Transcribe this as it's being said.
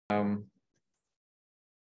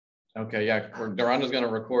Okay, yeah, Doronda's going to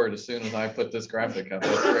record as soon as I put this graphic up.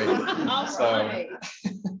 That's great. All So, right.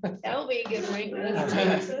 That'll be a good ring.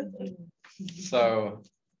 So,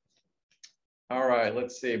 all right,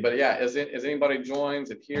 let's see. But yeah, as anybody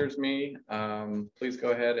joins, it hears me, please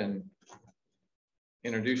go ahead and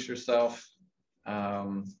introduce yourself.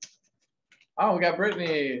 Oh, we got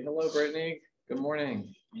Brittany. Hello, Brittany. Good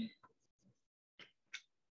morning.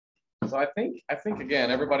 So I think again,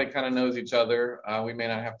 everybody kind of knows each other. We may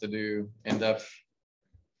not have to do in-depth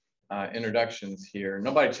introductions here.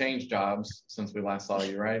 Nobody changed jobs since we last saw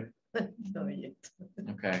you, right? No, yet.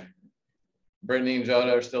 Okay. Brittany and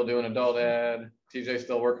Joda are still doing adult ed. TJ's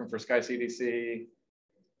still working for Sky CDC.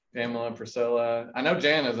 Pamela and Priscilla. I know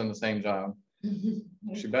Jana's in the same job.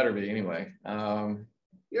 She better be anyway.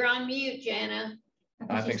 You're on mute, Jana.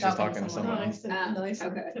 I think she's talking to someone else.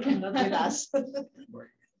 Okay. Not with us.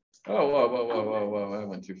 Oh, whoa, that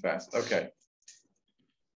went too fast. Okay.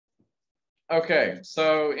 Okay,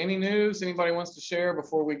 so any news anybody wants to share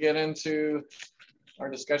before we get into our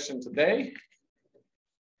discussion today?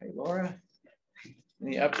 Hey, Laura,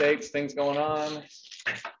 any updates, things going on?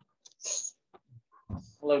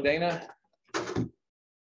 Hello, Dana.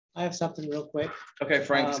 I have something real quick. Okay,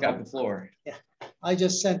 Frank's got the floor. Yeah, I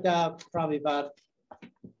just sent out probably about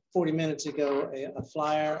 40 minutes ago a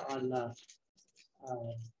flyer on a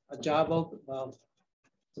job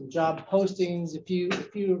some job postings. If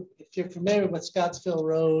you're familiar with Scottsville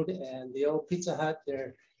Road and the old Pizza Hut,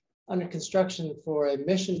 they're under construction for a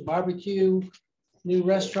Mission Barbecue new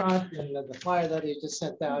restaurant. And the flyer that he just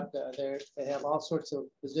sent out, they have all sorts of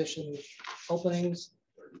position openings.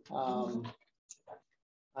 I'm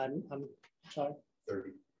sorry.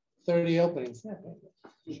 30 openings.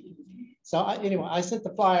 So anyway, I sent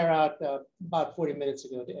the flyer out about 40 minutes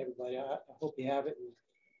ago to everybody. I hope you have it and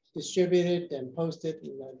distribute it and post it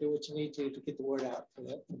and do what you need to get the word out for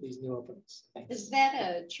these new openings. Thanks. Is that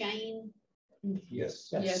a chain? Yes.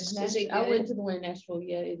 Yes. Is it I went good? to the one in Nashville.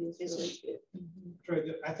 Yeah, it is really good.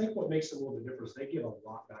 Trey, I think what makes it a little bit different is they give a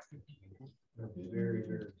lot back to the community. They're very,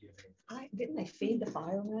 very giving. Didn't they feed the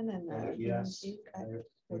firemen and Yes,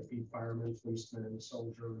 they feed firemen, policemen,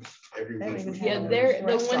 soldiers. yeah, they're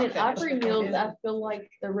the one at Opry Mills. I feel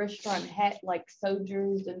like the restaurant had like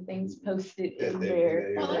soldiers and things posted in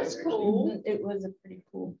there. Oh, that's cool. It was a pretty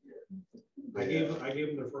cool. I gave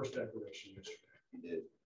them their first decoration yesterday. You did.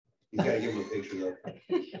 You gotta give them a picture though. I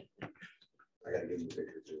gotta give them a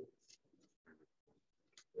picture too.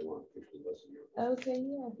 They want a picture of us in your. Okay,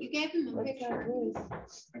 yeah. You gave him a picture.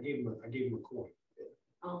 I gave them a coin.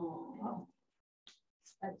 Oh,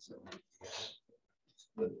 that's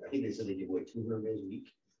But I think they said they give away 200 days a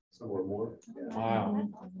week, somewhere more. Yeah. Wow.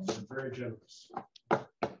 They're very generous.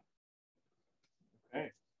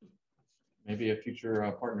 Okay. Maybe a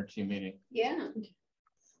future partner team meeting. yeah.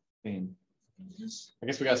 I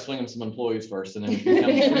guess we got to swing them some employees first, and then we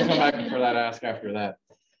can come back for that ask after that.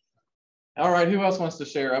 All right, who else wants to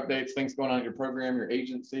share updates, things going on in your program, your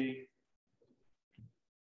agency?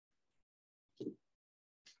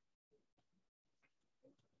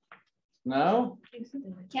 No?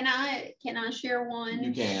 Can I share one?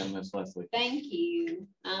 You can, Miss Leslie. Thank you.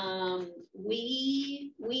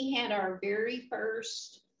 We had our very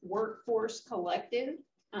first workforce collective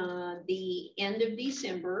the end of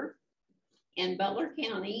December in Butler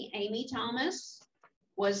County. Amy Thomas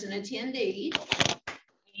was an attendee,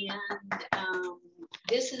 and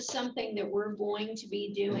this is something that we're going to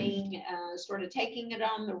be doing, sort of taking it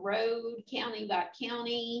on the road, county by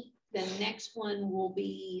county. The next one will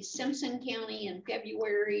be Simpson County in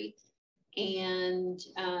February. And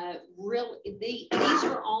these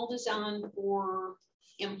are all designed for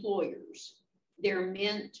employers. They're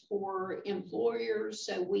meant for employers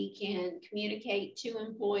so we can communicate to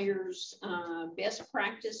employers best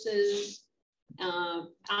practices.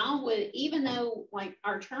 Even though like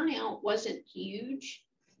our turnout wasn't huge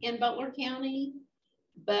in Butler County,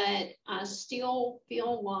 but I still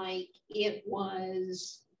feel like it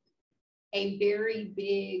was a very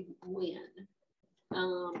big win.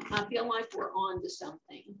 I feel like we're on to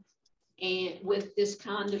something and with this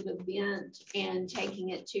kind of event and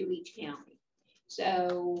taking it to each county.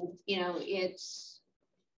 So, you know, it's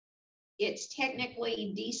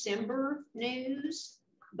technically December news,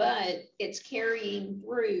 but it's carrying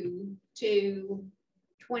through to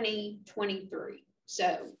 2023.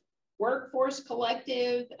 So Workforce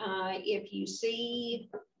Collective, if you see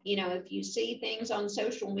things on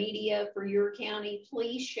social media for your county,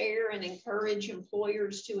 please share and encourage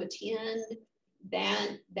employers to attend.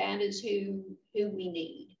 That is who we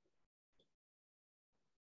need.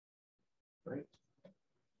 Great.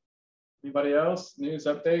 Anybody else? News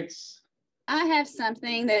updates? I have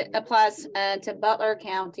something that applies to Butler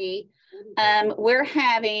County. We're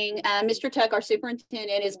having, Mr. Tuck, our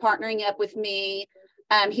superintendent, is partnering up with me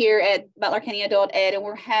here at Butler County Adult Ed, and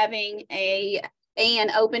we're having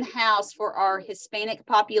an open house for our Hispanic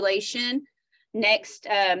population next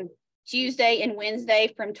Tuesday and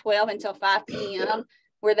Wednesday from 12 until 5 p.m.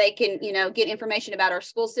 where they can, get information about our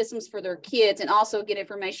school systems for their kids and also get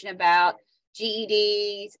information about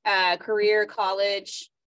GEDs, career, college,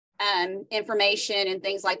 information and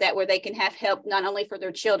things like that, where they can have help not only for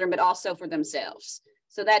their children, but also for themselves.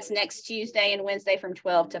 So that's next Tuesday and Wednesday from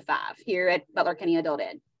 12 to 5 here at Butler County Adult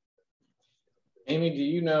Ed. Amy, do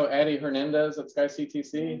you know Addie Hernandez at Sky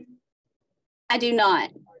CTC? I do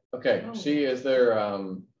not. Okay, she is their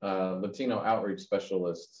Latino outreach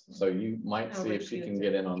specialist. So you might see if she can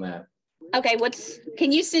get in on that. Okay,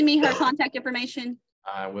 can you send me her contact information?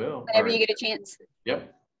 I will. Whenever you get a chance.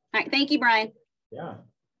 Yep. All right, thank you, Brian. Yeah.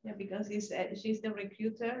 Yeah, because she's the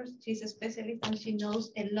recruiter, she's a specialist, and she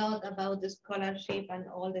knows a lot about the scholarship and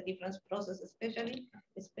all the different processes,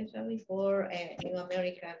 especially for New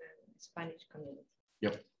American and Spanish community.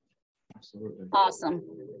 Yep. Absolutely. Awesome.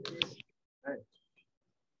 Okay.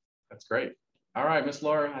 That's great. All right, Miss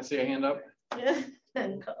Laura, I see a hand up.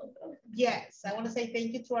 Yes, I want to say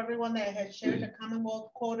thank you to everyone that has shared the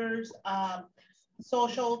Commonwealth Quarters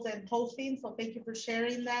socials and postings. So thank you for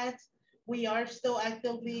sharing that. We are still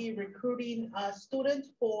actively recruiting students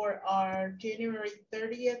for our January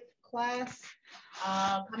 30th class.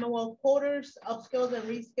 Commonwealth Quarters, Upskills and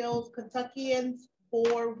Reskills Kentuckians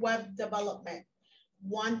for web development.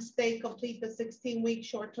 Once they complete the 16-week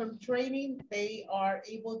short-term training, they are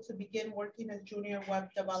able to begin working as junior web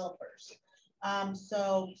developers.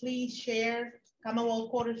 So please share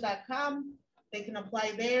commonwealthquarters.com. They can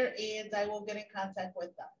apply there and I will get in contact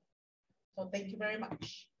with them. So thank you very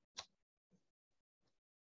much.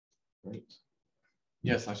 Great.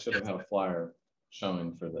 Yes, I should have had a flyer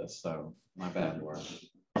showing for this, so my bad, Laura.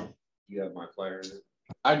 You have my flyer?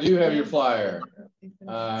 I do have your flyer.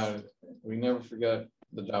 We never forget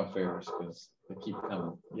the job fairs because they keep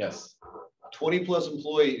coming. Yes. 20 plus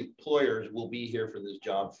employers will be here for this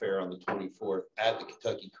job fair on the 24th at the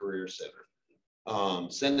Kentucky Career Center.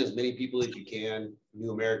 Send as many people as you can, New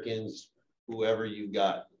Americans, whoever you've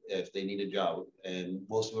got, if they need a job. And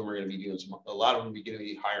most of them are going to be doing a lot of them are going to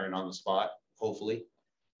be hiring on the spot, hopefully.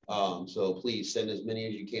 So please send as many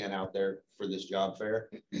as you can out there for this job fair.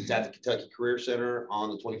 It's at the Kentucky Career Center on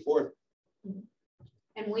the 24th.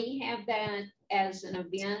 And we have that as an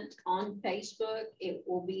event on Facebook. It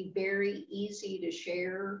will be very easy to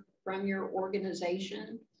share from your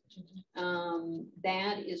organization.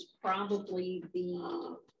 That is probably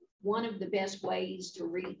one of the best ways to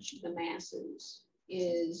reach the masses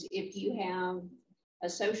is if you have a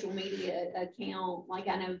social media account, like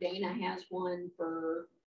I know Dana has one for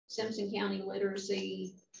Simpson County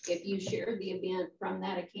Literacy. If you share the event from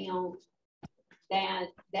that account,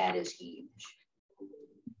 that is huge.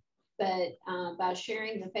 But by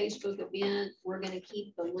sharing the Facebook event, we're going to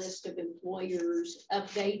keep the list of employers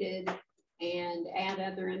updated and add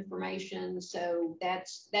other information. So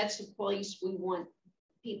that's the place we want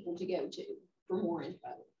people to go to for more info.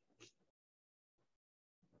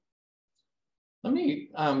 Let me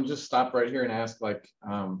just stop right here and ask, like,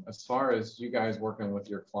 as far as you guys working with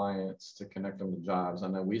your clients to connect them to jobs, I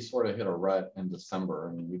know we sort of hit a rut in December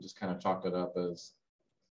and we just kind of chalked it up as,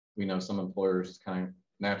 we know some employers kind of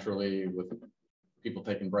naturally with people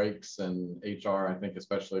taking breaks and HR, I think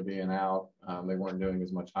especially being out, they weren't doing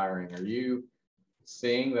as much hiring. Are you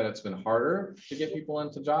seeing that it's been harder to get people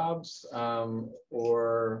into jobs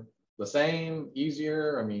or the same,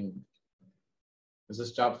 easier? I mean, is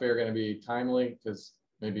this job fair going to be timely? Because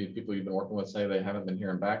maybe people you've been working with say they haven't been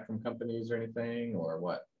hearing back from companies or anything, or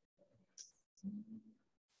what?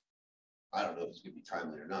 I don't know if it's going to be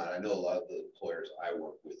timely or not. I know a lot of the employers I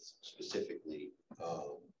work with specifically,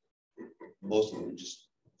 most of them just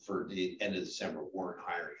for the end of December weren't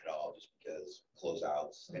hiring at all just because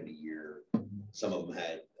closeouts, end of year. Some of them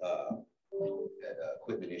had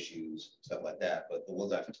equipment issues, stuff like that. But the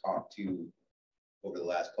ones I've talked to over the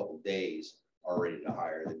last couple of days are ready to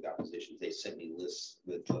hire. They've got positions. They sent me lists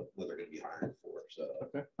with what they're going to be hiring for. So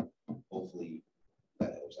okay. Hopefully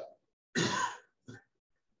that helps out.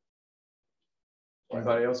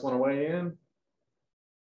 Anybody else want to weigh in?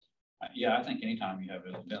 Yeah, I think anytime you have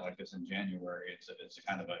an event like this in January, it's a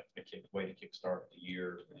kind of a way to kickstart the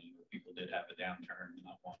year. People did have a downturn and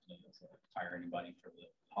not wanting to hire anybody for the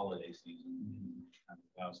holiday season, and kind of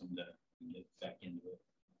allows them to get back into it.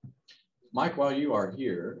 Mike, while you are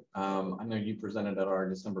here, I know you presented at our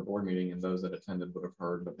December board meeting and those that attended would have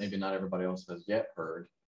heard, but maybe not everybody else has yet heard.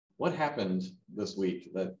 What happened this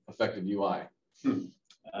week that affected UI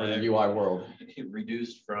or the UI world? It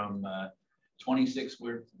reduced from 26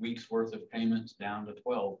 weeks worth of payments down to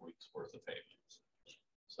 12 weeks worth of payments.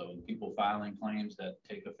 So people filing claims that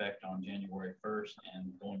take effect on January 1st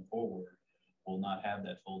and going forward will not have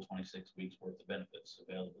that full 26 weeks worth of benefits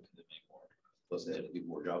available to them anymore. Plus they had to do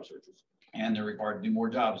more job searches. And they're required to do more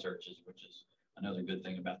job searches, which is another good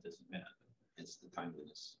thing about this event. It's the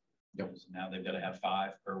timeliness. Yep. Now they've got to have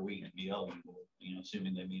 5 per week to be eligible, you know,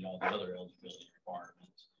 assuming they meet all the other eligibility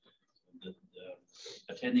requirements. The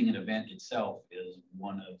attending an event itself is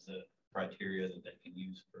one of the criteria that they can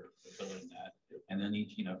use for fulfilling that. And then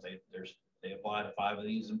each, you know, if they apply to 5 of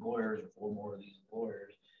these employers or 4 more of these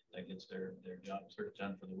employers, that gets their job search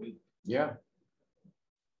done for the week. Yeah.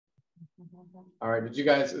 All right. Did you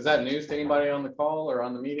guys, is that news to anybody on the call or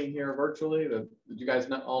on the meeting here virtually? Did you guys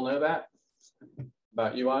all know that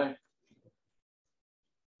about UI?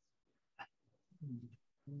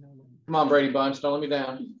 Come on, Brady Bunch, don't let me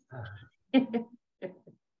down.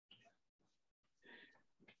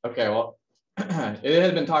 Okay, well, it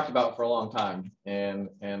had been talked about for a long time, and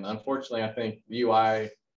unfortunately, I think UI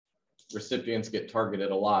recipients get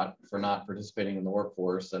targeted a lot for not participating in the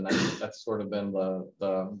workforce, and that's sort of been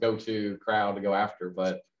the go-to crowd to go after.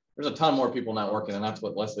 But there's a ton more people not working, and that's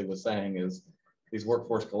what Leslie was saying is these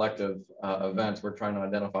workforce collective events. We're trying to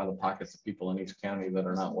identify the pockets of people in each county that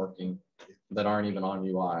are not working, that aren't even on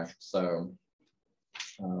UI. So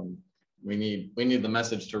we need the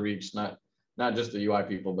message to reach not just the UI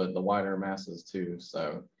people, but the wider masses too.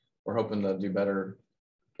 So we're hoping to do better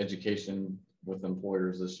education with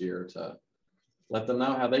employers this year to let them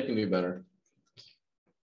know how they can do better.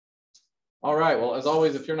 All right, well, as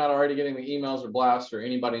always, if you're not already getting the emails or blasts or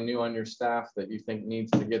anybody new on your staff that you think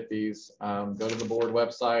needs to get these, go to the board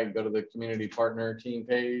website, go to the community partner team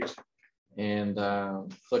page and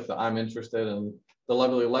click the I'm interested, and the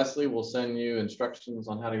lovely Leslie will send you instructions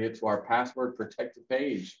on how to get to our password protected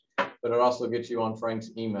page, but it also gets you on Frank's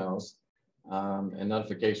emails and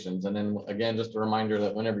notifications. And then again, just a reminder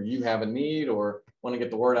that whenever you have a need or want to get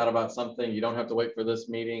the word out about something, you don't have to wait for this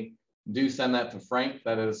meeting. Do send that to Frank.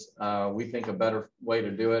 That is, we think, a better way to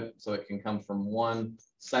do it, so it can come from one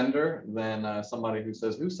sender than somebody who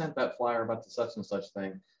says, who sent that flyer about the such and such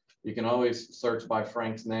thing? You can always search by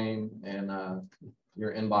Frank's name and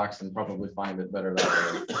your inbox and probably find it better that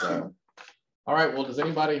way. So, all right, well, does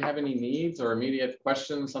anybody have any needs or immediate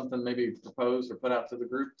questions, something maybe proposed or put out to the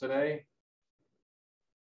group today?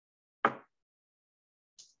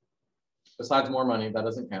 Besides more money, that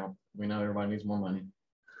doesn't count. We know everybody needs more money.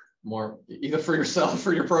 More, either for yourself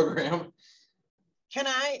or your program. Can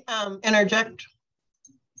I interject?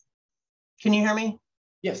 Can you hear me?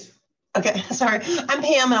 Yes. Okay, sorry. I'm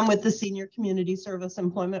Pam. I'm with the Senior Community Service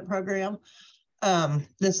Employment Program.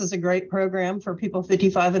 This is a great program for people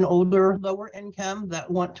 55 and older, lower income that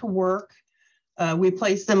want to work. We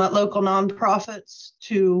place them at local nonprofits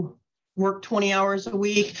to work 20 hours a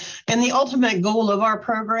week. And the ultimate goal of our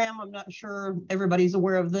program, I'm not sure everybody's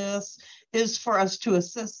aware of this, is for us to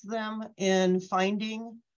assist them in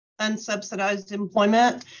finding unsubsidized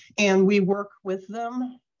employment. And we work with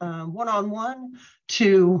them one-on-one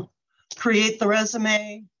to create the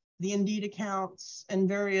resume, the Indeed accounts, and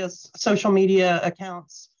various social media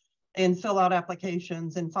accounts, and fill out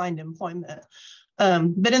applications and find employment.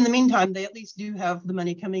 But in the meantime, they at least do have the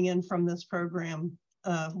money coming in from this program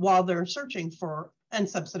while they're searching for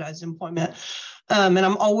unsubsidized employment. And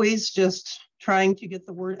I'm always just trying to get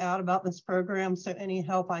the word out about this program. So any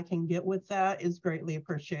help I can get with that is greatly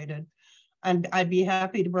appreciated. And I'd be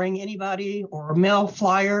happy to bring anybody or mail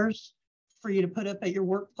flyers for you to put up at your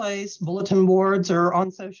workplace, bulletin boards, or on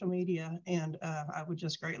social media. And I would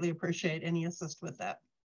just greatly appreciate any assist with that.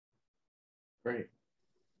 Great.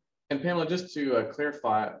 And Pamela, just to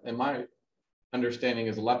clarify, in my understanding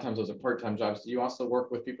is a lot of times those are part-time jobs. Do you also work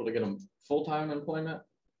with people to get them full-time employment?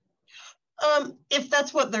 If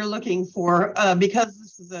that's what they're looking for, because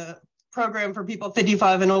this is a program for people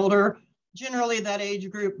 55 and older, generally that age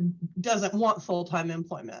group doesn't want full-time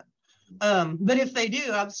employment. But if they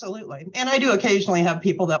do, absolutely. And I do occasionally have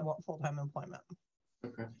people that want full-time employment.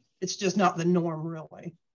 Okay. It's just not the norm,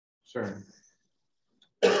 really. Sure.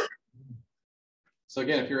 So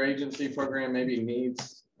again, if your agency program maybe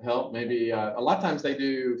needs help, maybe a lot of times they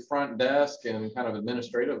do front desk and kind of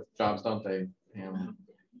administrative jobs, don't they?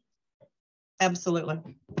 Absolutely.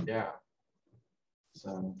 Yeah.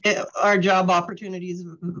 So our job opportunities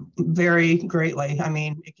vary greatly. I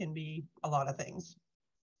mean, it can be a lot of things.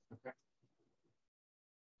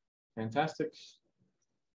 Okay. Fantastic.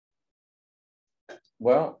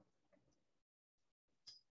 Well,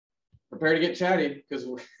 prepare to get chatty because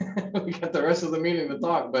we got the rest of the meeting to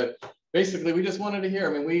talk. But basically, we just wanted to hear.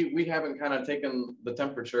 I mean, we haven't kind of taken the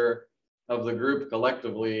temperature of the group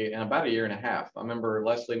collectively in about 1.5 years. I remember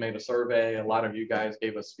Leslie made a survey. A lot of you guys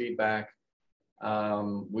gave us feedback.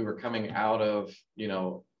 We were coming out of, you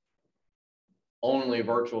know, only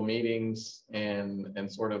virtual meetings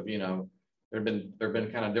and sort of, you know, there've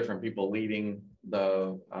been kind of different people leading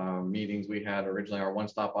the meetings. We had originally our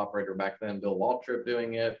one-stop operator back then, Bill Waltrip,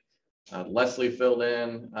 doing it. Leslie filled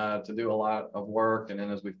in to do a lot of work. And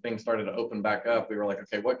then as things started to open back up, we were like,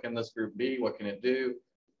 okay, what can this group be? What can it do?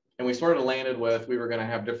 And we sort of landed with, we were going to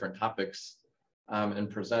have different topics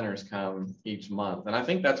and presenters come each month. And I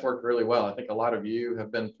think that's worked really well. I think a lot of you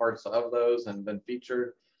have been parts of those and been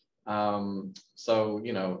featured. So,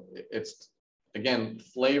 you know, it's, again,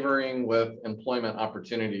 flavoring with employment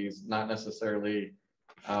opportunities, not necessarily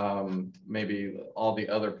maybe all the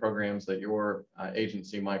other programs that your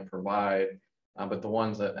agency might provide, but the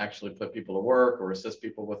ones that actually put people to work or assist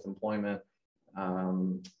people with employment,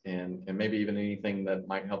 and maybe even anything that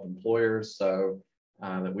might help employers, so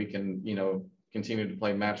that we can, you know, continue to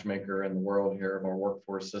play matchmaker in the world here of our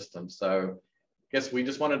workforce system. So I guess we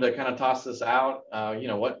just wanted to kind of toss this out. You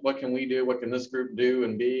know, what can we do? What can this group do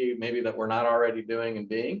and be, maybe that we're not already doing and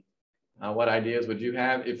being? What ideas would you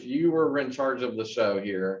have? If you were in charge of the show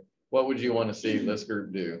here, what would you want to see this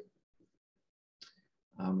group do?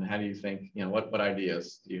 How do you think, you know, what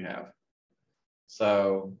ideas do you have?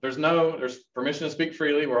 So there's permission to speak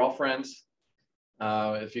freely. We're all friends.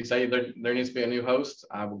 If you say there needs to be a new host,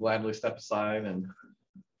 I will gladly step aside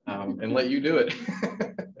and let you do it.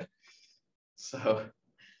 So,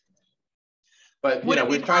 but you know,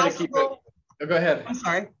 we try to keep it. Oh, go ahead. I'm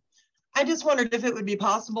sorry. I just wondered if it would be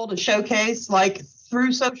possible to showcase, like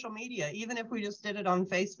through social media, even if we just did it on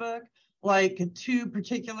Facebook, like 2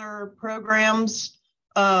 particular programs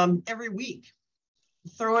every week.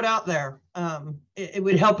 Throw it out there. It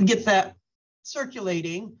would help get that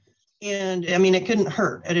circulating. And I mean, it couldn't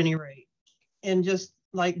hurt at any rate. And just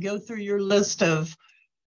like go through your list of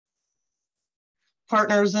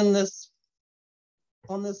partners in this,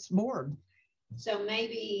 on this board. So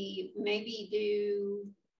maybe do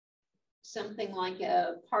something like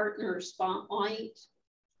a partner spotlight.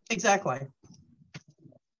 Exactly.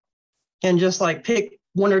 And just like pick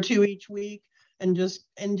 1 or 2 each week and just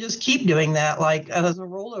keep doing that, like as a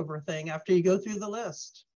rollover thing after you go through the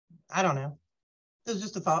list. I don't know. It was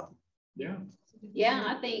just a thought. Yeah.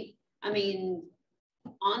 Yeah, I mean,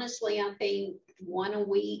 honestly, I think 1 a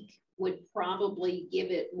week would probably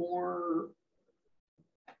give it more,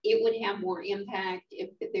 it would have more impact if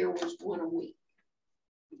there was 1 a week.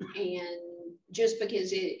 And just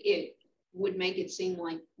because it would make it seem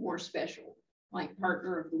like more special, like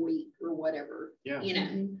partner of the week or whatever, yeah. You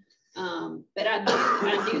know. But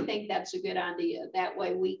I do think that's a good idea. That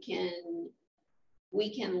way we can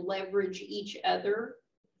leverage each other.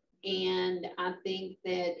 And I think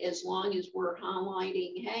that as long as we're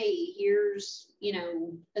highlighting, hey, here's, you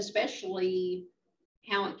know, especially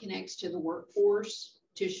how it connects to the workforce,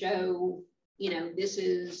 to show, you know, this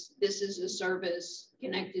is a service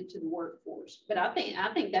connected to the workforce. But I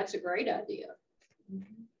think that's a great idea.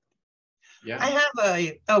 Yeah. I have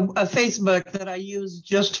a Facebook that I use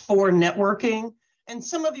just for networking, and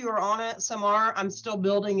some of you are on it, some are. I'm still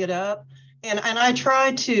building it up, and I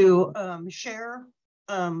try to share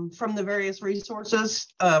from the various resources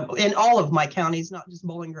in all of my counties, not just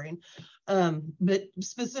Bowling Green, but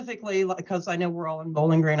specifically because I know we're all in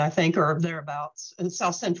Bowling Green, I think, or thereabouts, in the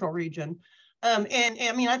South Central region. And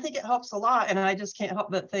I mean, I think it helps a lot, and I just can't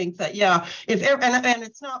help but think that, yeah, and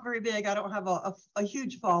it's not very big. I don't have a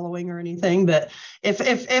huge following or anything, but if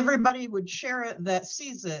everybody would share it that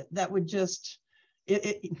sees it, that would just,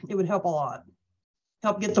 it would help a lot,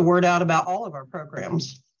 help get the word out about all of our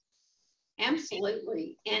programs.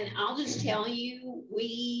 Absolutely. And I'll just tell you,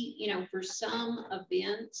 you know, for some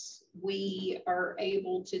events, we are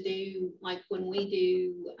able to do, like when we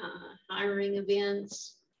do hiring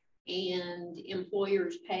events and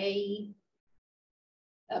employers pay,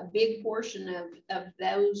 a big portion of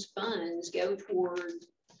those funds go toward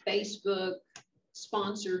Facebook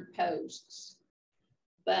sponsored posts.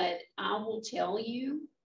 But I will tell you,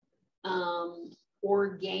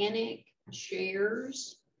 organic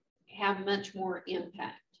shares have much more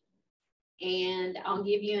impact. And I'll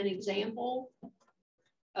give you an example.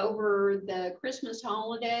 Over the Christmas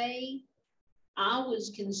holiday, I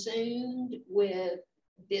was consumed with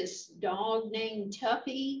this dog named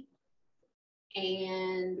Tuffy,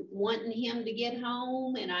 and wanting him to get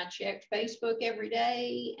home. And I checked Facebook every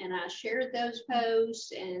day and I shared those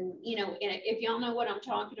posts. And, you know, if y'all know what I'm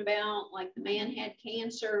talking about, like the man had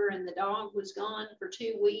cancer and the dog was gone for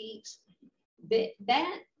 2 weeks, that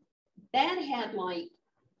had like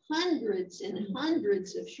hundreds and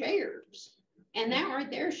hundreds of shares. And that right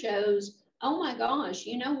there shows, oh my gosh,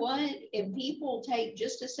 you know what? If people take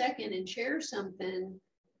just a second and share something,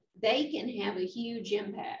 they can have a huge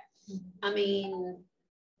impact. I mean,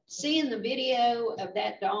 seeing the video of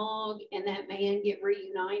that dog and that man get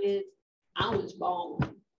reunited, I was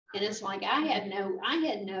bawling. And it's like, I had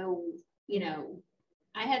no, you know,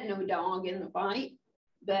 I had no dog in the fight,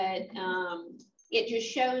 but it just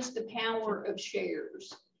shows the power of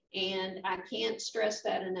shares. And I can't stress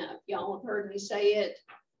that enough. Y'all have heard me say it.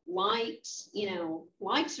 Likes, you know,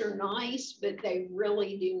 likes are nice, but they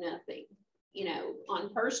really do nothing. You know,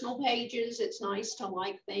 on personal pages, it's nice to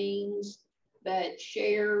like things, but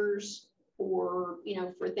shares for, you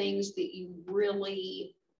know, for things that you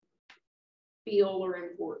really feel are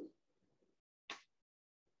important.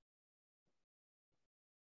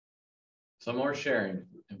 Some more sharing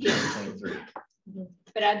in 2023.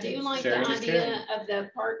 But I do like sharing the idea of the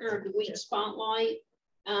Partner of the Week spotlight.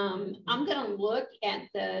 I'm going to look at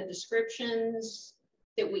the descriptions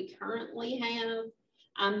that we currently have.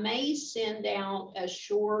 I may send out a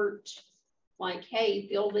short, like, hey,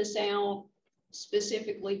 fill this out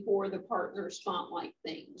specifically for the partner spotlight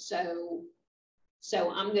thing. So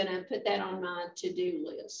I'm going to put that on my to-do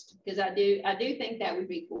list because I do think that would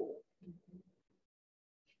be cool.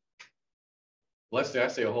 Leslie, I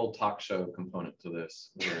see a whole talk show component to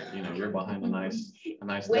this, where, you know, you're behind a nice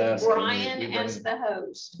With desk. Brian as the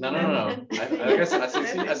host. No. I guess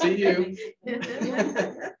I see you.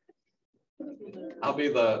 I'll be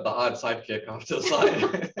the odd sidekick off to the side.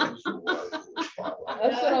 That's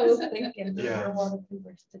what I was thinking. Yeah. There are a lot of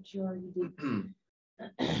people that you already do.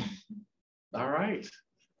 All right.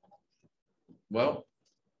 Well,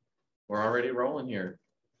 we're already rolling here.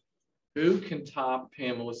 Who can top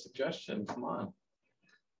Pamela's suggestion? Come on.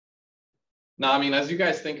 Now, I mean, as you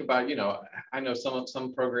guys think about, you know, I know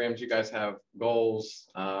some programs you guys have goals,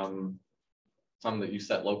 some that you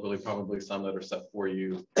set locally, probably some that are set for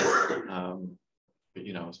you. But,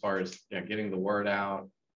 you know, as far as getting the word out,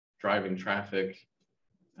 driving traffic,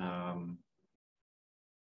 I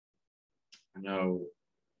know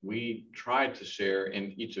we tried to share,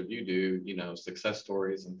 and each of you do, you know, success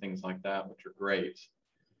stories and things like that, which are great.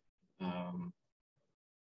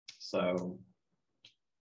 So,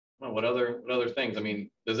 well, what other things? I mean,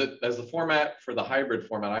 as the format for the hybrid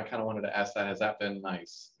format, I kind of wanted to ask that, has that been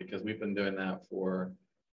nice? Because we've been doing that for,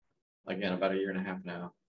 again, about 1.5 years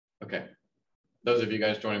now. Okay. Those of you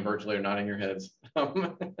guys joining virtually are nodding your heads.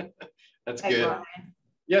 That's good. Brian.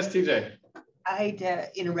 Yes, TJ. I hate to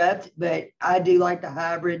interrupt, but I do like the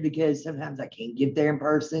hybrid because sometimes I can't get there in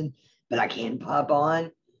person, but I can pop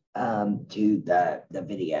on to the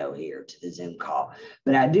video here, to the Zoom call.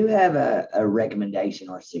 But I do have a recommendation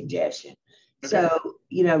or suggestion. Okay. So,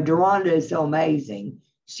 you know, Deronda is so amazing.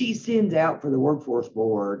 She sends out for the workforce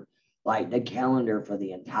board like the calendar for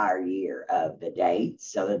the entire year of the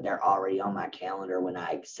dates so that they're already on my calendar when I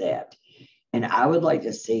accept. And I would like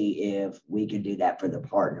to see if we could do that for the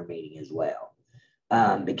partner meeting as well.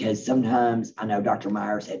 Because sometimes, I know Dr.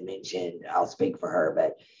 Myers had mentioned, I'll speak for her,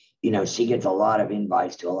 but you know, she gets a lot of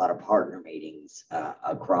invites to a lot of partner meetings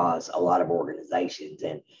across a lot of organizations.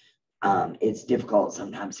 And it's difficult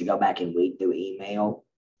sometimes to go back and weed through email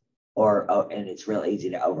and it's real easy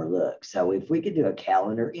to overlook. So if we could do a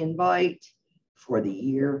calendar invite for the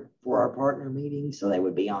year for our partner meeting, so they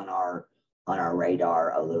would be on our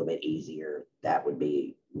radar a little bit easier, that would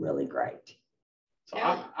be really great. So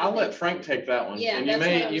I'll let Frank take that one. Yeah,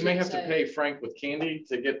 and you may have to pay Frank with candy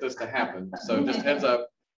to get this to happen. So just heads up.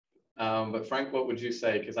 But Frank, what would you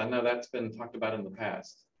say? Because I know that's been talked about in the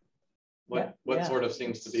past. What sort of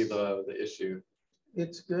seems to be the issue?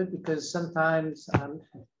 It's good because sometimes,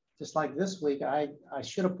 just like this week, I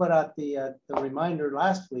should have put out the reminder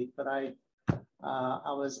last week, but I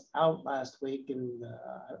was out last week and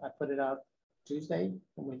I put it out Tuesday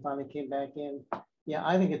when we finally came back in. Yeah,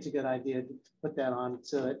 I think it's a good idea to put that on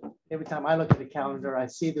so that every time I look at the calendar, I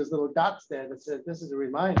see those little dots there that says this is a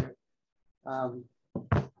reminder.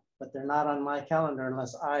 But they're not on my calendar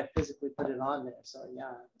unless I physically put it on there. So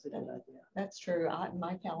yeah, it's a good idea. That's true.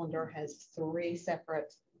 My calendar has 3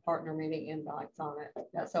 separate partner meeting invites on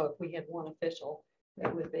it. So if we had one official,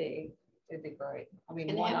 it'd be great. I mean,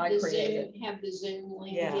 and one I created. Have the Zoom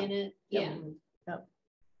link in it. Yeah. Yep.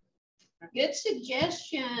 Good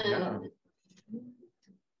suggestion. Yeah.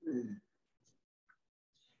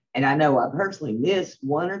 And I know I personally missed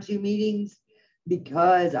 1 or 2 meetings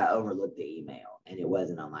because I overlooked the email and it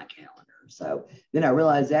wasn't on my calendar. So then I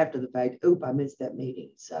realized after the fact, oop, I missed that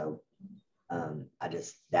meeting. So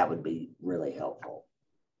that would be really helpful.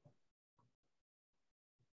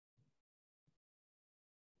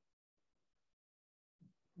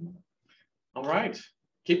 All right,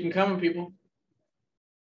 keep them coming, people.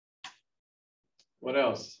 What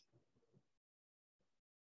else?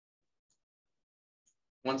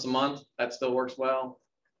 Once a month, that still works well.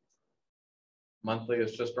 Monthly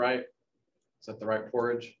is just right. Is that the right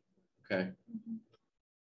porridge? Okay.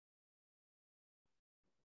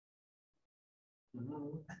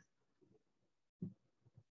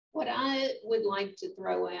 What I would like to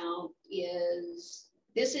throw out is,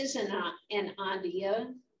 this is an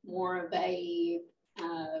idea, more of a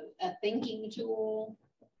thinking tool.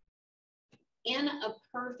 In a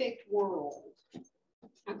perfect world,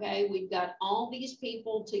 okay, we've got all these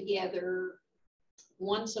people together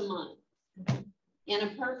once a month. In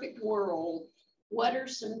a perfect world, what are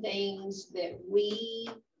some things that we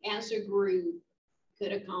as a group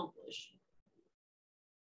could accomplish?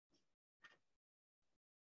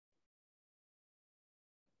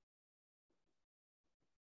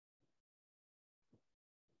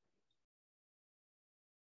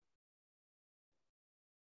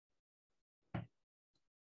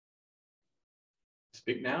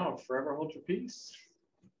 Speak now or forever hold your peace.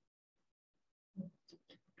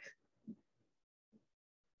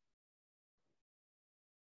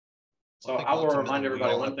 So I will remind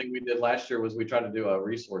everybody, one thing we did last year was we tried to do a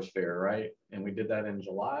resource fair, right? And we did that in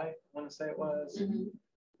July, I want to say it was.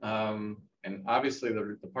 Mm-hmm. And obviously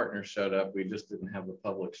the partners showed up. We just didn't have the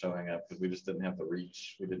public showing up because we just didn't have the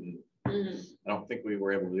reach. We didn't, mm-hmm. I don't think we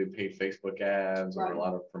were able to do paid Facebook ads or a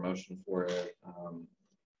lot of promotion for it.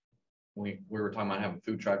 We were talking about having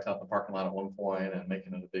food trucks out in the parking lot at one point and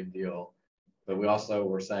making it a big deal. But we also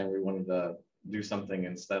were saying we wanted to do something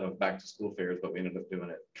instead of back to school fairs, but we ended up doing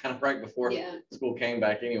it kind of right before school came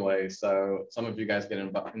back anyway. So some of you guys get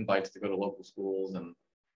invites to go to local schools and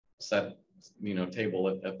set,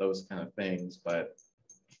 table at those kind of things. But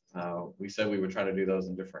we said we would try to do those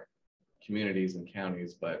in different communities and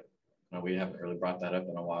counties, but we haven't really brought that up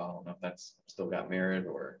in a while. I don't know if that's still got merit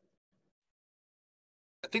or.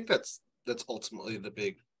 I think that's ultimately the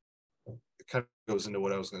big, it kind of goes into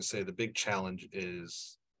what I was going to say. The big challenge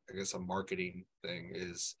is, I guess, a marketing thing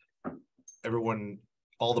is everyone,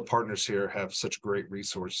 all the partners here have such great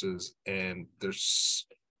resources, and there's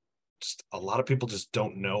just a lot of people just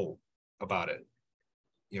don't know about it.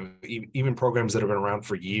 Even programs that have been around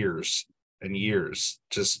for years and years,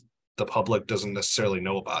 just the public doesn't necessarily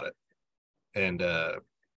know about it. And,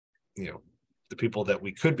 the people that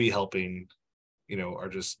we could be helping, are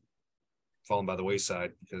just falling by the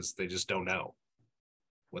wayside because they just don't know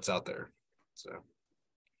what's out there. So,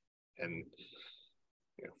 and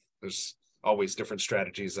there's always different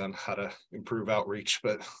strategies on how to improve outreach,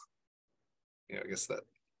 but I guess that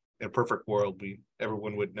in a perfect world,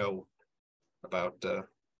 everyone would know about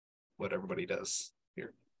what everybody does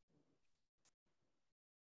here.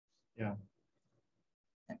 Yeah.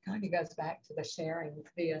 That kind of goes back to the sharing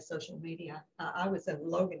via social media. I was in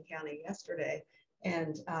Logan County yesterday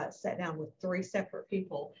and sat down with 3 separate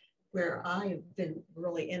people where I've been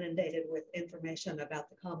really inundated with information about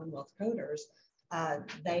the Commonwealth Coders.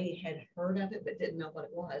 They had heard of it but didn't know what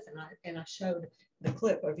it was, and I showed the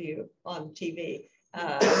clip of you on TV,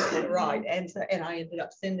 right? And I ended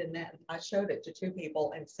up sending that. I showed it to 2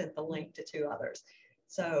 people and sent the link to 2 others.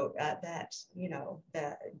 So that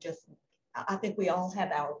I think we all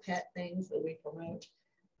have our pet things that we promote,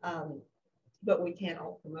 but we can't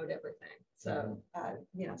all promote everything. So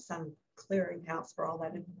some clearinghouse for all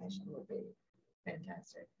that information would be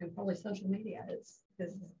fantastic. And probably social media is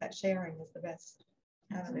that sharing is the best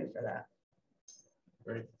avenue for that.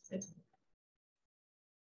 Great.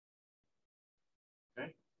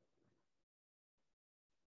 Okay.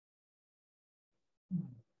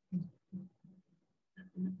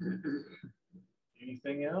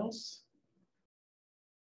 Anything else?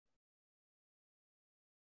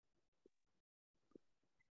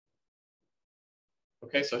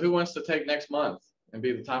 Okay, so who wants to take next month and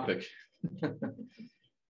be the topic?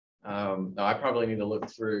 No, I probably need to look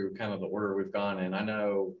through kind of the order we've gone in. I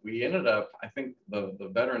know we ended up, I think the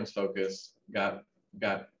veterans focus got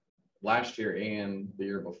last year and the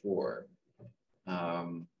year before.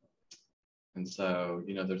 And so,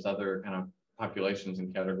 there's other kind of populations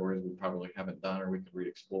and categories we probably haven't done, or we could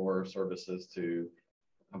re-explore services to,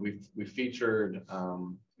 we featured,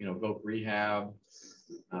 voc rehab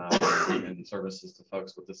and services to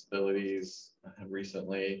folks with disabilities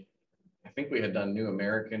recently. I think we had done New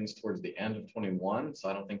Americans towards the end of 21, so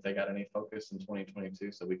I don't think they got any focus in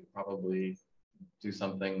 2022. So we could probably do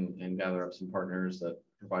something and gather up some partners that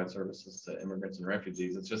provide services to immigrants and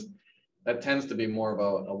refugees. It's just, that tends to be more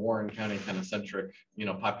of a Warren County kind of centric, you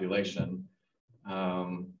know, population.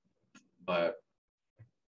 But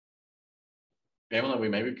Pamela, we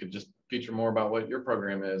maybe could just feature more about what your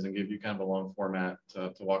program is and give you kind of a long format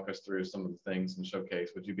to walk us through some of the things and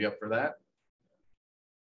showcase. Would you be up for that?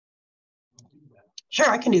 Sure,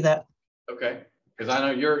 I can do that. Okay, because I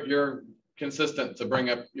know you're consistent to bring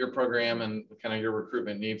up your program and kind of your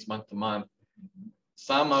recruitment needs month to month.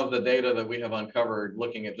 Some of the data that we have uncovered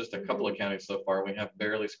looking at just a couple of counties so far, we have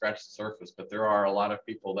barely scratched the surface, but there are a lot of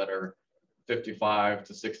people that are 55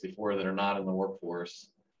 to 64 that are not in the workforce.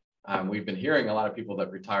 We've been hearing a lot of people that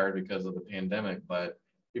retired because of the pandemic, but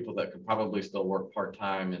people that could probably still work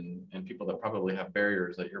part-time and people that probably have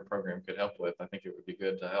barriers that your program could help with. I think it would be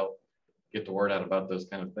good to help get the word out about those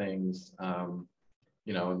kind of things,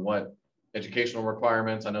 you know, and what educational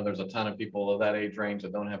requirements. I know there's a ton of people of that age range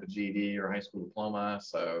that don't have a GED or high school diploma.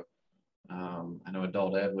 So I know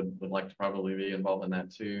adult ed would like to probably be involved in that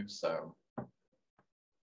too. So.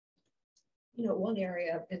 You know, one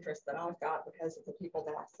area of interest that I've got because of the people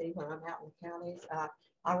that I see when I'm out in the counties,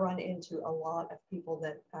 I run into a lot of people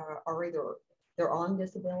that are either they're on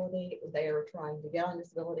disability, they are trying to get on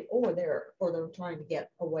disability, or they're trying to get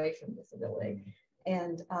away from disability.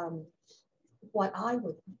 And what I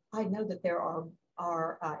know that there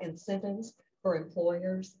are incentives for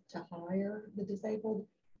employers to hire the disabled.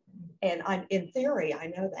 And in theory, I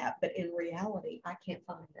know that, but in reality, I can't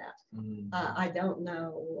find that. I don't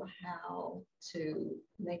know how to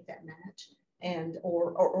make that match, and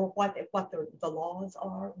or what the laws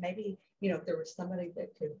are. Maybe, you know, if there was somebody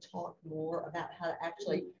that could talk more about how to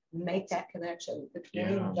actually make that connection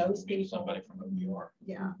between those people. Somebody from New York.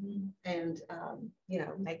 Yeah, and you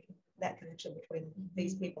know, make that connection between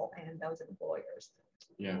these people and those employers.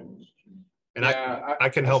 Yeah. And yeah, I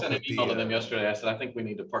can help sent with an email to them yesterday. I said, I think we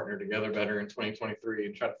need to partner together better in 2023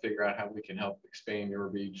 and try to figure out how we can help expand your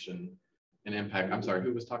reach and impact. I'm sorry,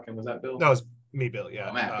 who was talking? Was that Bill? No, it was me, Bill. Yeah,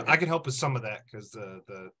 oh, Matt, okay. I can help with some of that because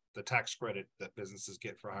the tax credit that businesses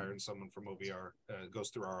get for hiring someone from OVR goes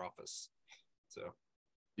through our office. So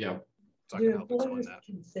yeah, so do employers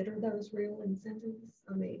consider those real incentives?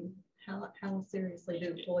 I mean, how seriously do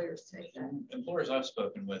employers take that? Employers I've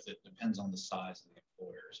spoken with, it depends on the size of the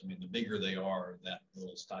employers. I mean, the bigger they are, that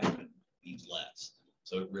little stipend means less.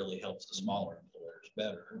 So it really helps the smaller employers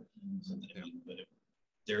better. So, I mean, but if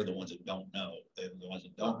they're the ones that don't know, they're the ones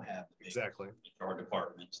that don't have the exactly HR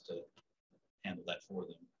departments to handle that for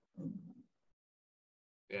them.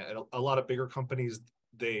 Yeah, and a lot of bigger companies,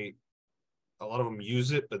 a lot of them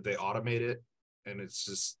use it, but they automate it. And it's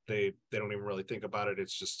just, they don't even really think about it.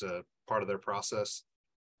 It's just a part of their process.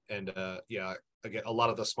 And yeah, again, a lot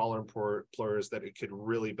of the smaller employers that it could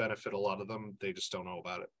really benefit a lot of them, they just don't know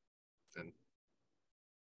about it. And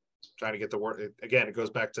trying to get the word, again, it goes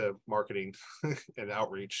back to marketing and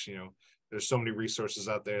outreach. You know, there's so many resources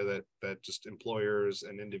out there that just employers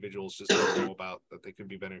and individuals just don't know about, that they could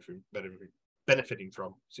be benefiting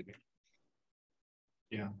from. Excuse me.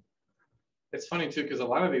 Yeah. It's funny too, because a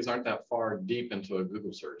lot of these aren't that far deep into a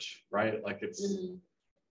Google search, right? Like it's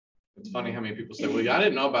funny how many people say, well, yeah, I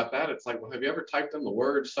didn't know about that. It's like, well, have you ever typed in the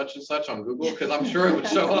word such and such on Google? Because I'm sure it would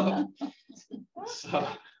show up. So,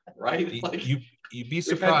 right? Like, you'd be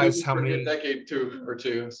surprised how many, a decade or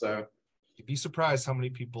two. So you'd be surprised how many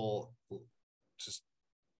people just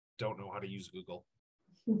don't know how to use Google.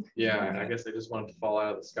 Yeah, I guess they just want it to fall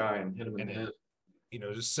out of the sky and hit them in the head. You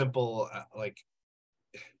know, just simple, like,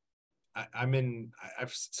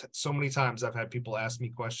 I've so many times I've had people ask me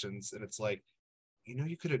questions and it's like, you know,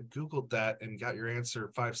 you could have Googled that and got your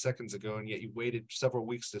answer 5 seconds ago, and yet you waited several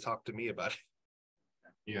weeks to talk to me about it.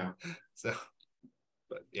 Yeah. So,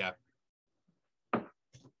 but yeah.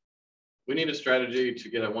 We need a strategy to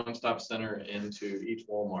get a one-stop center into each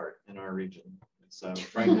Walmart in our region. So,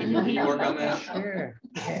 Frank, can you work on that? Sure.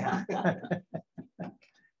 Yeah.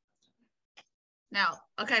 Now,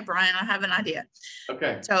 okay, Brian, I have an idea.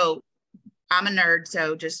 Okay. So I'm a nerd,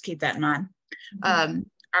 so just keep that in mind.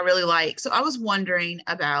 I really so I was wondering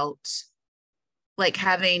about like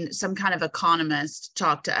having some kind of economist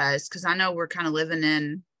talk to us, because I know we're kind of living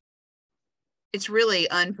in, it's really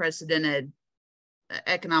unprecedented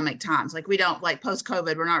economic times. Like we don't, like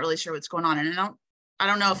post-COVID, we're not really sure what's going on. And I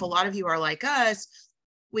don't know if a lot of you are like us.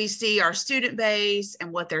 We see our student base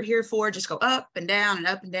and what they're here for just go up and down and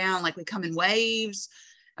up and down, like we come in waves,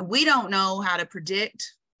 and we don't know how to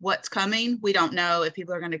predict what's coming. We don't know if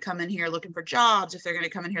people are going to come in here looking for jobs, if they're going to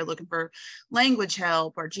come in here looking for language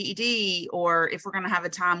help or GED, or if we're going to have a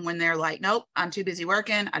time when they're like, nope, I'm too busy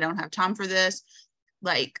working, I don't have time for this.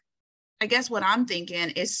 Like, I guess what I'm thinking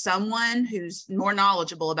is someone who's more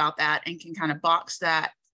knowledgeable about that and can kind of box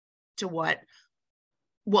that to what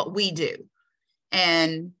we do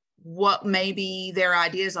and what maybe their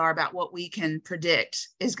ideas are about what we can predict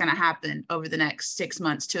is going to happen over the next 6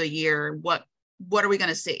 months to a year. What are we going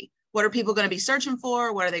to see? What are people going to be searching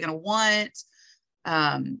for? What are they going to want?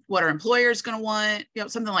 What are employers going to want? You know,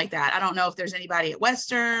 something like that. I don't know if there's anybody at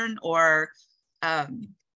Western or,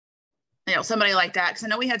 you know, somebody like that. Because I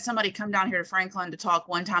know we had somebody come down here to Franklin to talk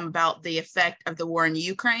one time about the effect of the war in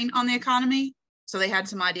Ukraine on the economy. So they had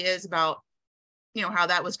some ideas about, you know, how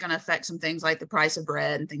that was going to affect some things like the price of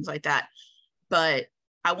bread and things like that. But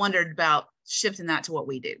I wondered about shifting that to what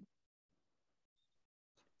we do.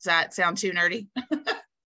 Does that sound too nerdy?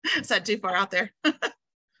 Is that too far out there?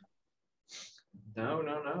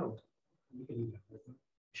 No.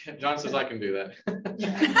 John says I can do that.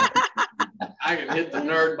 I can hit the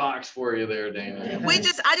nerd box for you there, Dana.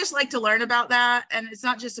 I just like to learn about that. And it's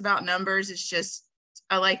not just about numbers. It's just,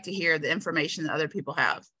 I like to hear the information that other people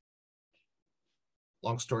have.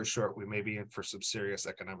 Long story short, we may be in for some serious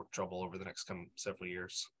economic trouble over the next several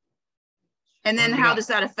years. And then how does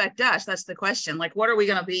that affect us? That's the question. Like, what are we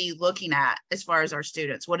going to be looking at as far as our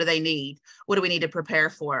students? What do they need? What do we need to prepare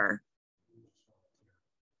for?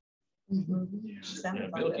 The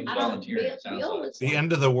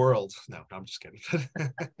end of the world. No, I'm just kidding.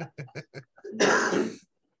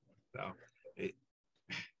 No,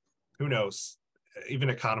 who knows? Even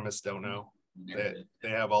economists don't know. They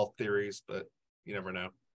have all theories, but you never know.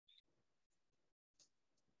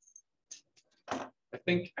 I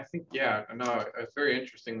think, yeah, no, it's very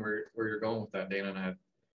interesting where you're going with that, Dana. And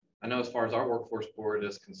I know as far as our workforce board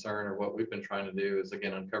is concerned, or what we've been trying to do is,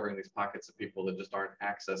 again, uncovering these pockets of people that just aren't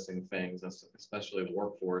accessing things, especially the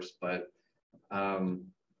workforce. But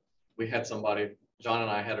we had somebody, John and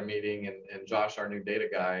I had a meeting, and Josh, our new data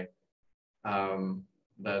guy,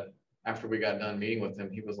 that after we got done meeting with him,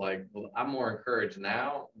 he was like, well, I'm more encouraged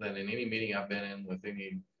now than in any meeting I've been in with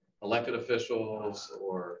any elected officials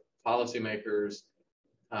or policymakers,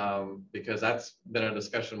 because that's been a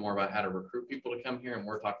discussion more about how to recruit people to come here. And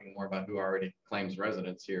we're talking more about who already claims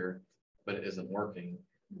residence here, but it isn't working.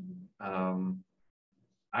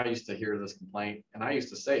 I used to hear this complaint, and I used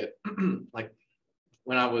to say it like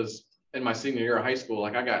when I was in my senior year of high school,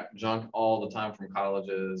 like I got junk all the time from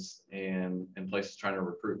colleges and places trying to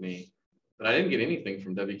recruit me, but I didn't get anything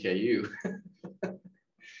from WKU.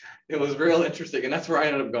 It was real interesting. And that's where I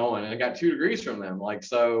ended up going. And I got 2 degrees from them. Like,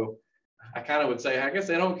 so I kind of would say, I guess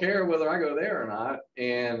they don't care whether I go there or not.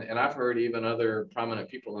 And I've heard even other prominent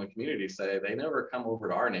people in the community say they never come over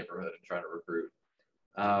to our neighborhood and try to recruit.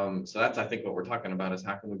 So that's, I think, what we're talking about is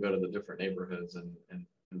how can we go to the different neighborhoods and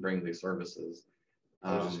bring these services.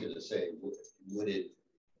 I was just going to say, would it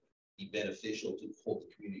be beneficial to hold the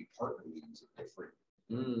community partner meetings at different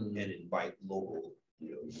and invite local,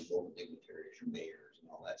 local dignitaries, your mayors, and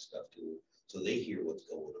all that stuff too, so they hear what's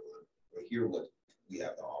going on or hear what we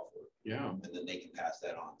have to offer. Yeah, and then they can pass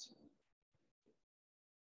that on to them.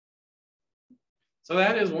 So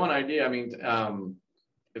that is one idea. I mean,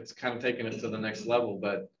 it's kind of taking it to the next level,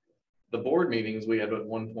 but the board meetings we had at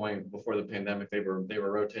one point before the pandemic, they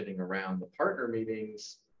were rotating around. The partner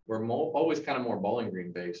meetings were always kind of more Bowling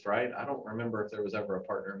Green based, right? I don't remember if there was ever a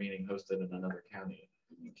partner meeting hosted in another county.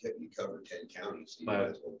 You cover 10 counties, so you might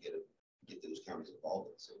as well get those counties involved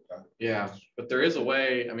at the same time. Yeah, but there is a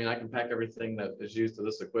way. I mean, I can pack everything that is used to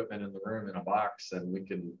this equipment in the room in a box, and we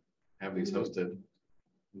can have these hosted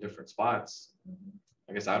in different spots.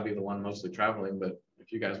 I guess I'd be the one mostly traveling, but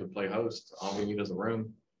if you guys would play host, all we need is a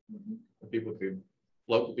room.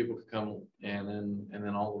 Local people could come, and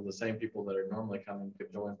then all of the same people that are normally coming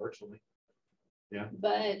could join virtually. Yeah.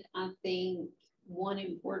 But I think one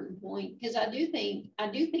important point, because I do think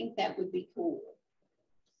that would be cool.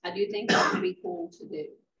 I do think that would be cool to do.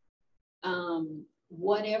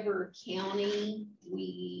 Whatever county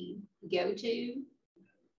we go to,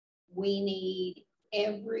 we need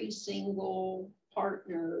every single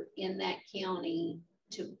partner in that county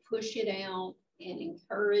to push it out and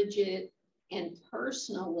encourage it and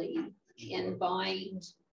personally invite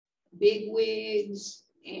bigwigs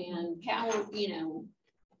and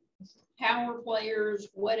power players,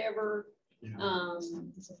 whatever.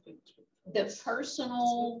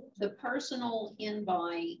 The personal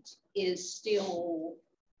invite is still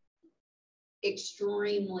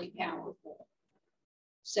extremely powerful.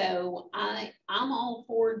 So I'm all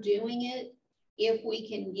for doing it. if we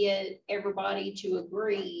can get everybody to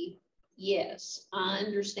agree, yes, I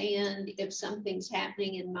understand if something's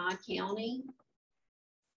happening in my county,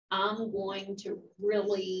 I'm going to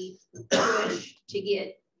really push to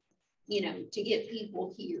get, to get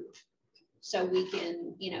people here so we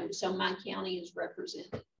can, so my county is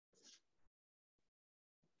represented.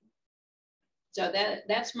 So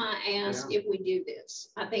that's my ask. If we do this,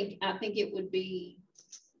 I think it would be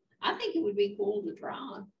cool to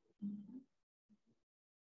try.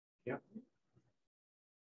 Yeah.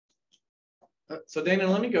 So Dana,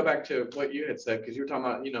 let me go back to what you had said, because you were talking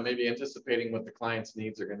about, maybe anticipating what the client's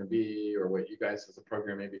needs are going to be, or what you guys as a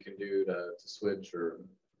program maybe can do to switch or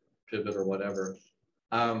pivot or whatever.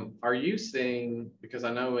 Are you seeing, because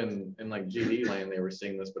I know in like GD land they were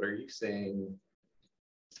seeing this, but are you seeing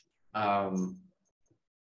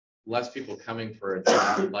less people coming for a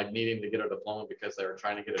job, like needing to get a diploma because they were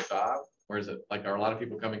trying to get a job? Or is it like, are a lot of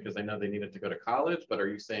people coming because they know they needed to go to college, but are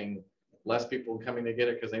you seeing less people coming to get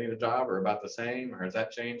it because they need a job, or about the same, or has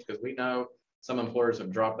that changed? Because we know some employers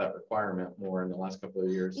have dropped that requirement more in the last couple of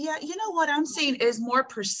years. Yeah, you know what I'm seeing is more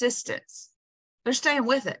persistence. They're staying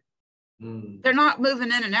with it. They're not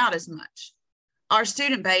moving in and out as much. Our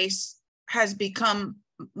student base has become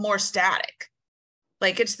more static.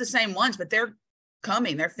 Like, it's the same ones, but they're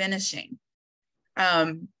coming, they're finishing.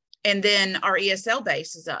 And then our ESL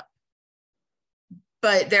base is up.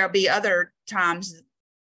 But there'll be other times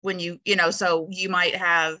when so you might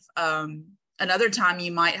have another time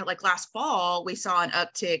you might have, like last fall, we saw an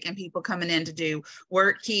uptick in people coming in to do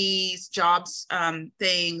work keys, jobs,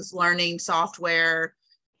 things, learning software,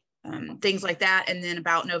 things like that. And then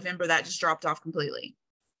about November, that just dropped off completely.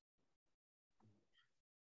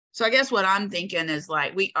 So I guess what I'm thinking is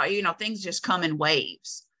like, things just come in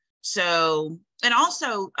waves. So, and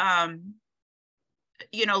also, like,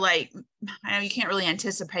 I know you can't really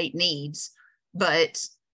anticipate needs, but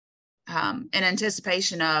in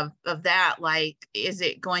anticipation of that, like, is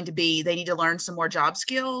it going to be, they need to learn some more job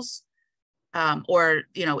skills? Or,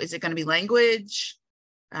 is it going to be language?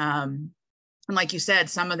 And like you said,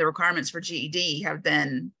 some of the requirements for GED have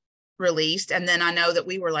been released. And then I know that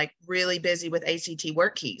we were like really busy with ACT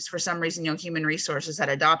work keys. For some reason, human resources had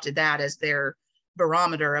adopted that as their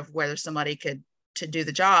barometer of whether somebody could do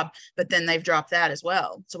the job, but then they've dropped that as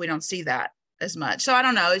well. So we don't see that as much. So I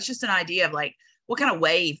don't know. It's just an idea of like, what kind of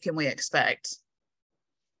wave can we expect?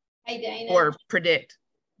 Hey, Dana. Or predict?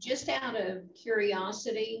 Just out of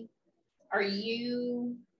curiosity, are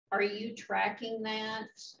you tracking that?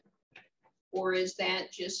 Or is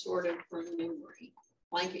that just sort of from memory?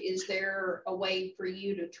 Like, is there a way for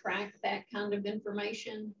you to track that kind of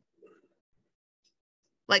information?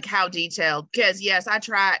 Like how detailed? Because yes, I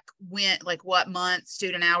track what month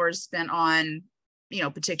student hours spent on,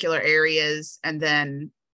 particular areas, and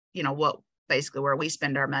then, what basically where we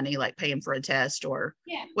spend our money, like paying for a test or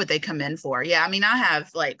what they come in for. Yeah, I mean, I have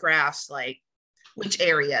like graphs, like which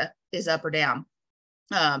area is up or down.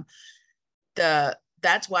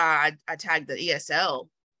 That's why I tagged the ESL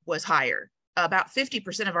was higher. About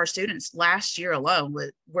 50% of our students last year alone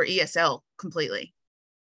were ESL completely.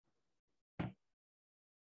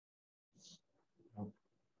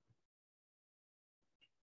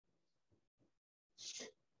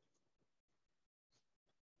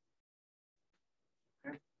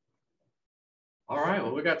 All right,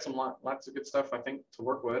 well, we got lots of good stuff, I think, to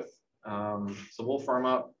work with. So we'll firm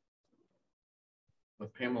up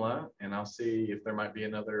with Pamela, and I'll see if there might be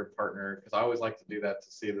another partner, because I always like to do that,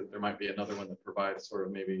 to see that there might be another one that provides sort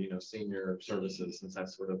of maybe, senior services, since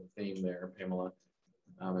that's sort of the theme there, Pamela.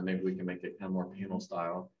 And maybe we can make it kind of more panel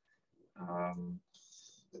style.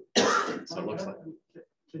 So it looks like.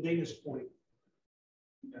 To Dana's point,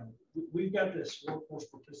 we've got this workforce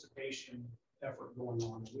participation effort going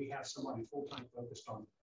on. We have somebody full-time focused on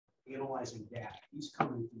analyzing data. He's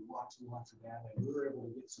coming through lots and lots of data, and we were able to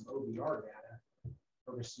get some OBR data.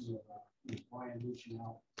 Courtesy of Brian reaching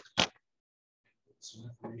out, some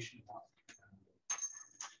information about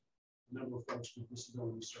the number of folks with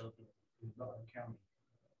disabilities served in Butler County.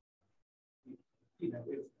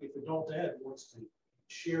 If adult ed wants to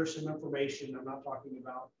share some information, I'm not talking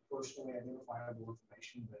about personally identifiable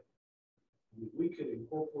information, but we could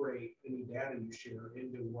incorporate any data you share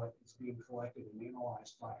into what is being collected and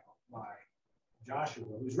analyzed by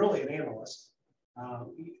Joshua, who's really an analyst.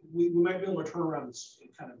 We might be able to turn around and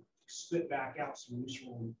kind of spit back out some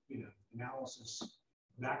useful, analysis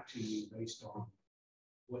back to you based on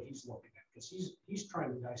what he's looking at, because he's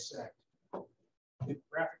trying to dissect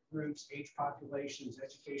demographic groups, age populations,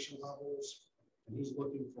 education levels, and he's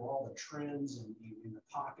looking for all the trends and the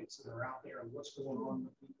pockets that are out there and what's going on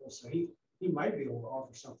with people. So he might be able to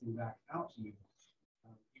offer something back out to you.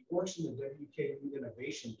 He works in the WKU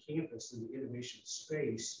Innovation Campus in the innovation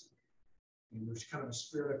space, and there's kind of a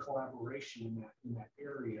spirit of collaboration in that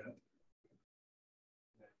area.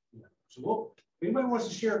 So we'll, if anybody wants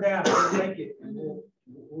to share data, we'll take it and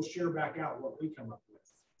we'll share back out what we come up with.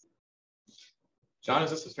 John,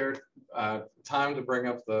 is this a fair time to bring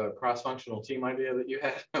up the cross-functional team idea that you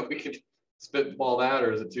had? We could spitball that,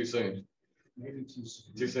 or is it too soon? Maybe too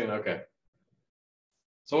soon. Too soon, okay.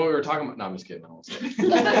 So what we were talking about, no, I'm just kidding.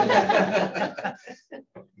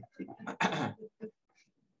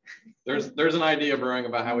 There's an idea brewing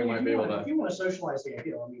about how we might be able to. If you want to socialize the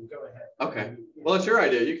idea, I mean, go ahead. Okay. Well, it's your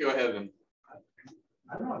idea. You can go ahead and.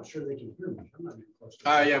 I'm not sure they can hear me. I'm not even close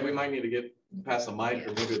to Yeah, we might need to get past the mic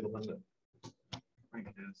or maybe the window.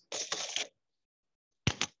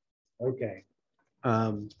 Okay.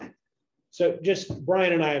 So just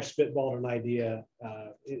Brian and I have spitballed an idea.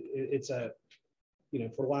 It's a,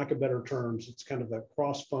 for lack of better terms, it's kind of a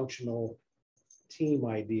cross-functional team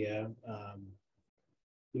idea.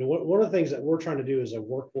 One of the things that we're trying to do as a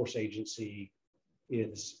workforce agency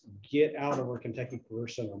is get out of our Kentucky Career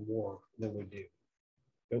Center more than we do.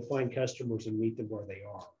 Go find customers and meet them where they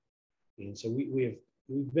are. And so we've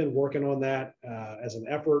been working on that as an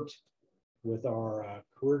effort with our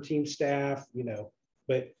career team staff,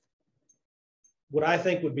 but what I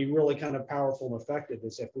think would be really kind of powerful and effective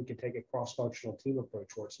is if we could take a cross-functional team approach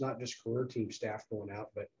where it's not just career team staff going out,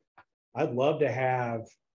 but I'd love to have,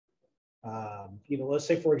 let's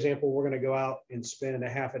say, for example, we're going to go out and spend a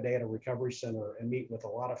half a day at a recovery center and meet with a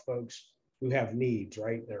lot of folks who have needs,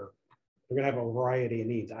 right? They're going to have a variety of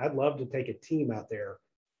needs. I'd love to take a team out there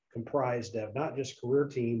comprised of not just career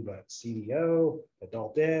team, but CDO,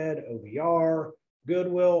 adult ed, OVR,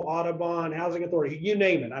 Goodwill, Audubon, Housing Authority, you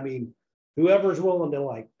name it. I mean, whoever's willing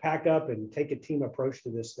to pack up and take a team approach to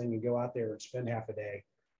this thing and go out there and spend half a day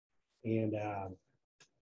and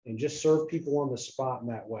just serve people on the spot in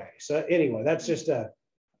that way. So anyway, that's just a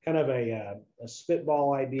kind of a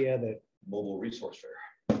spitball idea that mobile resource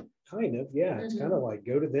fair. Kind of, yeah. It's kind of like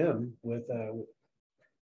go to them with,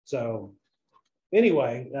 so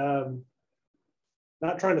anyway,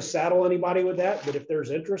 not trying to saddle anybody with that, but if there's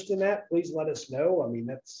interest in that, please let us know. I mean,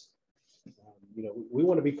 that's, we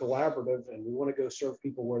want to be collaborative and we want to go serve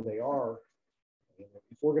people where they are.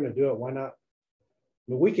 If we're going to do it, why not? I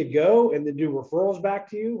mean, we could go and then do referrals back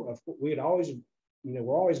to you. We'd always,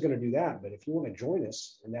 we're always going to do that. But if you want to join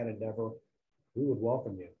us in that endeavor, we would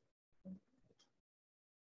welcome you.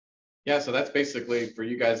 Yeah, so that's basically for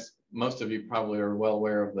you guys. Most of you probably are well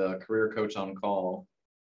aware of the Career Coach on Call,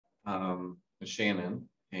 Shannon.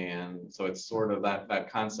 And so it's sort of that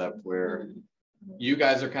concept where you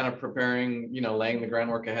guys are kind of preparing, laying the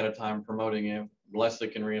groundwork ahead of time, promoting it. Leslie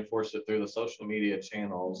can reinforce it through the social media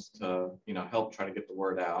channels to, help try to get the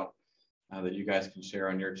word out that you guys can share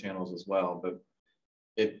on your channels as well. But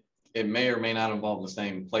it may or may not involve the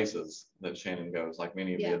same places that Shannon goes, like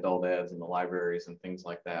many of the adult eds and the libraries and things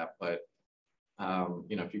like that. But,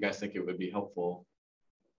 if you guys think it would be helpful,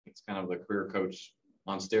 it's kind of the career coach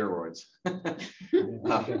on steroids.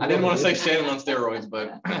 I didn't want to say Shannon on steroids,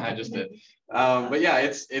 but I just did. But yeah,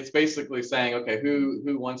 it's basically saying, okay,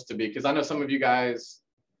 who wants to be, because I know some of you guys,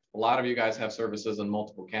 a lot of you guys have services in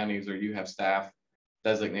multiple counties, or you have staff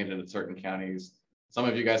designated in certain counties. Some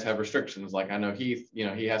of you guys have restrictions, like I know Heath,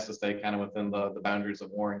 he has to stay kind of within the boundaries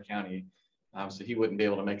of Warren County. So he wouldn't be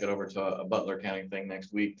able to make it over to a Butler County thing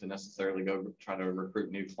next week to necessarily go try to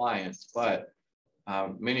recruit new clients. But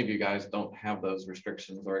many of you guys don't have those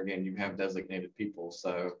restrictions, or again, you have designated people.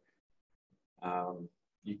 So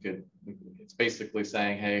it's basically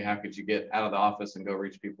saying, hey, how could you get out of the office and go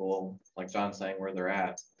reach people, like John's saying, where they're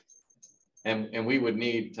at? And we would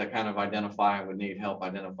need to kind of need help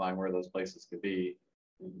identifying where those places could be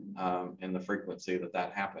and the frequency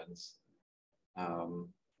that happens.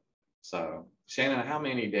 So Shannon, how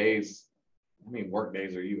many work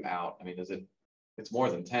days are you out? I mean, it's more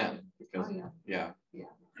than 10 because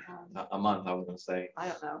a month, I was going to say. I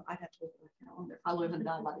don't know. I'd have to look at my calendar. I live and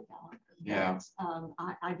die by the calendar. Yeah.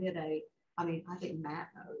 But, I think Matt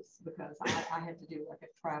knows, because I had to do like a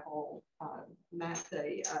travel,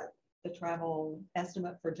 the travel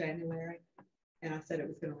estimate for January. And I said it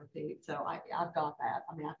was going to repeat. So I've got that.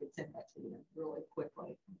 I mean, I could send that to you really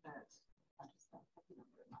quickly. But I just don't have the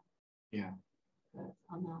number in mind. Yeah. But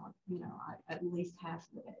I'm not, at least half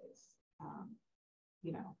the days, I'm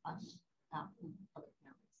out in other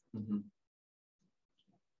counties. Mm-hmm.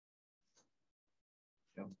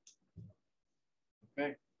 Yep.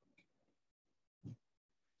 Okay.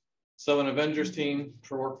 So an Avengers team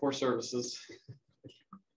for workforce services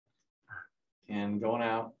and going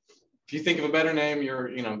out if you think of a better name,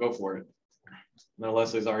 go for it. No,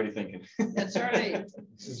 Leslie's already thinking. That's right.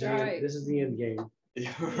 This is the end game.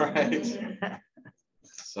 Yeah, right.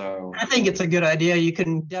 So I think it's a good idea. You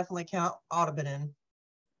can definitely count Audubon in.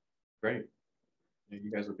 great.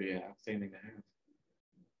 You guys would be outstanding to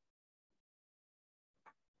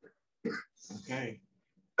have. Okay.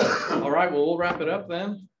 All right. Well, we'll wrap it up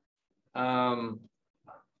then. Let's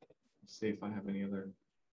see if I have any other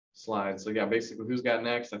slides. So yeah, basically, who's got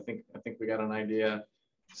next? I think we got an idea.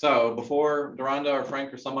 So before Deronda or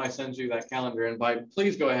Frank or somebody sends you that calendar invite,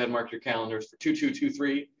 please go ahead and mark your calendars for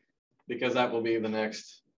 2223, because that will be the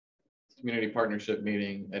next community partnership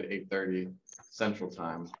meeting at 8:30 Central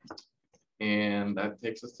Time. And that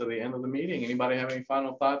takes us to the end of the meeting. Anybody have any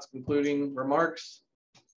final thoughts, concluding remarks?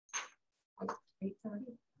 8:30.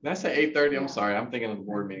 Did I say 8:30? I'm sorry. I'm thinking of the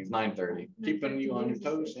board meetings, 9:30. Keeping you on your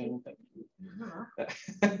toes, and thank you.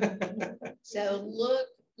 So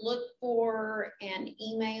look for an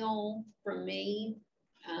email from me,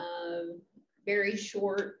 very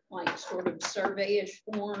short, like sort of survey-ish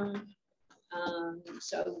form.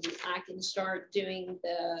 So I can start doing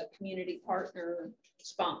the community partner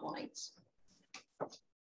spotlights.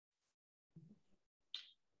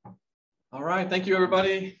 All right. Thank you,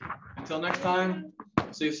 everybody. Until next time.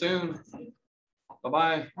 See you soon.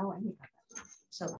 Bye-bye. Oh,